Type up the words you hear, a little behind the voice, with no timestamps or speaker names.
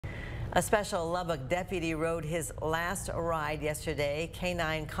A special Lubbock deputy rode his last ride yesterday.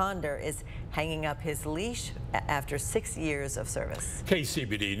 Canine Condor is hanging up his leash after 6 years of service.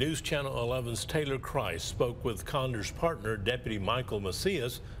 KCBD News Channel 11's Taylor Christ spoke with Condor's partner, Deputy Michael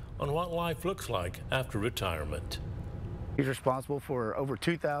Macias, on what life looks like after retirement. He's responsible for over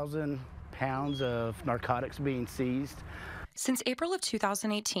 2,000 pounds of narcotics being seized. Since April of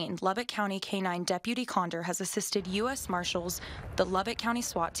 2018, Lubbock County Canine Deputy Condor has assisted U.S. Marshals, the Lubbock County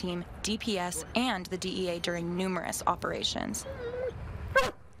SWAT team, DPS, and the DEA during numerous operations.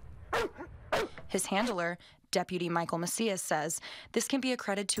 His handler, Deputy Michael Macias, says this can be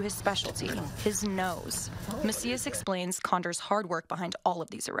accredited to his specialty, his nose. Macias explains Condor's hard work behind all of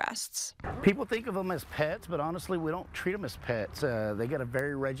these arrests. People think of them as pets, but honestly, we don't treat them as pets. They got a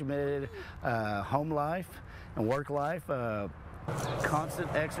very regimented home life and work life,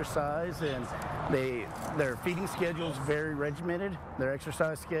 constant exercise, and their feeding schedule is very regimented, their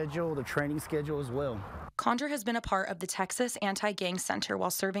exercise schedule, their training schedule as well. Condor has been a part of the Texas Anti-Gang Center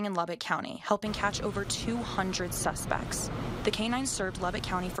while serving in Lubbock County, helping catch over 200 suspects. The canine served Lubbock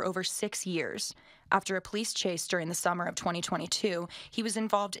County for over 6 years. After a police chase during the summer of 2022, he was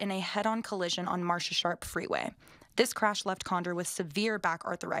involved in a head-on collision on Marcia Sharp Freeway. This crash left Condor with severe back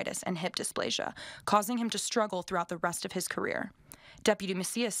arthritis and hip dysplasia, causing him to struggle throughout the rest of his career. Deputy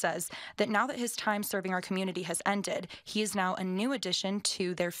Macias says that now that his time serving our community has ended, he is now a new addition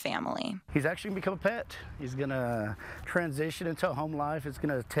to their family. He's actually become a pet. He's going to transition into a home life. It's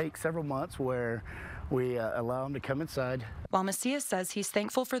going to take several months where we allow him to come inside. While Macias says he's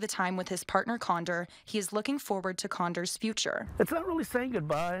thankful for the time with his partner Condor, he is looking forward to Condor's future. It's not really saying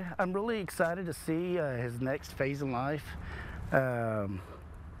goodbye. I'm really excited to see his next phase in life.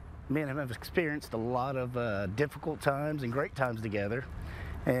 Me and him have experienced a lot of difficult times and great times together,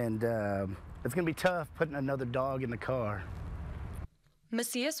 and it's going to be tough putting another dog in the car.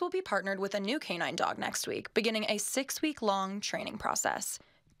 Macias will be partnered with a new canine dog next week, beginning a 6-week-long training process.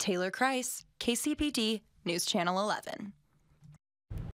 Taylor Christ, KCPD News Channel 11.